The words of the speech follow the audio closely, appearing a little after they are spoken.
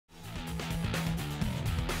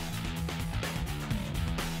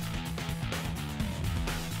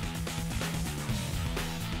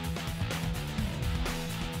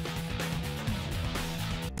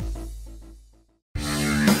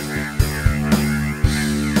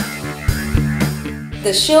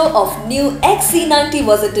The show of new XC90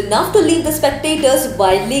 wasn't enough to leave the spectators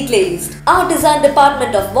wildly glazed. Our design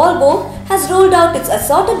department of Volvo has rolled out its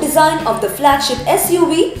assorted design of the flagship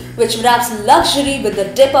SUV, which wraps luxury with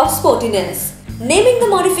a dip of sportiness. Naming the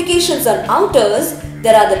modifications on outers,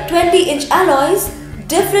 there are the 20-inch alloys,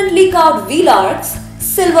 differently carved wheel arcs,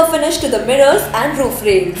 silver finish to the mirrors and roof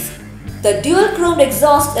rails. The dual-chromed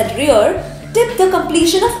exhaust at rear tip the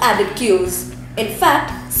completion of added cues. In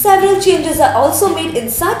fact, several changes are also made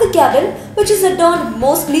inside the cabin, which is adorned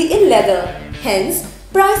mostly in leather. Hence,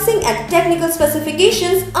 pricing and technical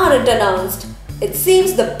specifications aren't announced. It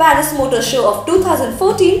seems the Paris Motor Show of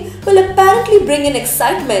 2014 will apparently bring in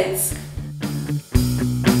excitements.